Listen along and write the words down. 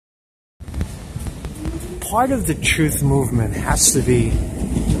part of the truth movement has to be,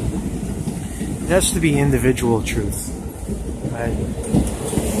 individual truth, right?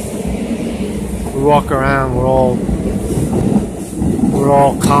 We walk around, we're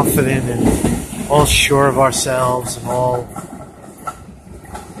all confident and all sure of ourselves, and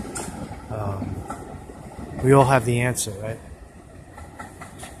we all have the answer, right?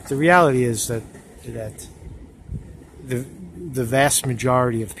 The reality is that the vast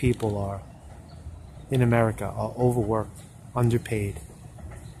majority of people in America are overworked, underpaid.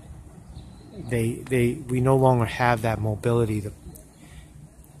 We no longer have that mobility. The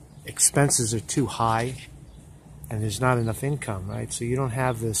expenses are too high, and there's not enough income, right? So you don't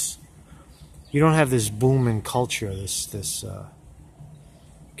have this boom in culture, this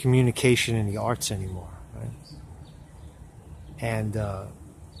communication in the arts anymore, right? And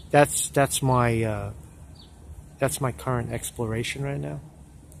that's my current exploration right now,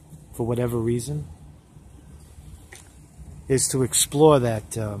 for whatever reason, is to explore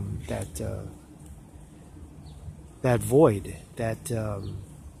that void,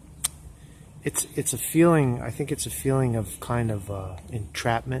 it's a feeling. I think it's a feeling of kind of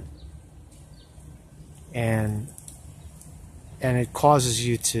entrapment, and it causes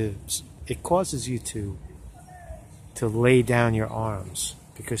you to lay down your arms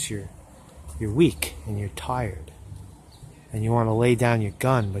because you're weak and you're tired, and you want to lay down your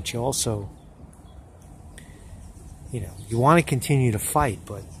gun, but you also, you want to continue to fight,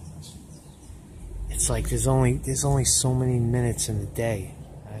 but it's like there's only so many minutes in the day,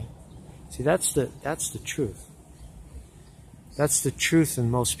 right? See, that's the truth. That's the truth in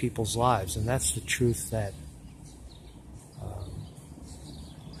most people's lives, and that's the truth that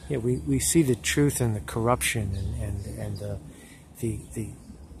we see the truth in the corruption and the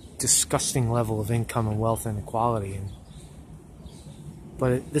disgusting level of income and wealth inequality,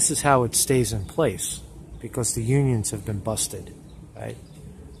 but this is how it stays in place, because the unions have been busted, right?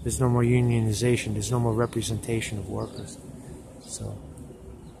 There's no more unionization. There's no more representation of workers. So,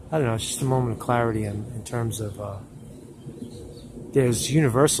 I don't know, it's just a moment of clarity in terms of there's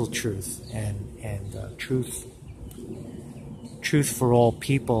universal truth and truth for all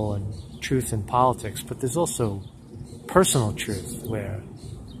people and truth in politics, but there's also personal truth where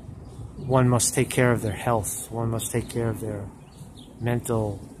one must take care of their health, one must take care of their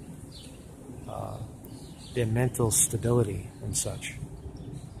mental stability and such.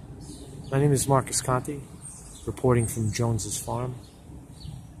 My name is Marcus Conte, reporting from Jones's Farm.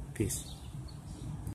 Peace.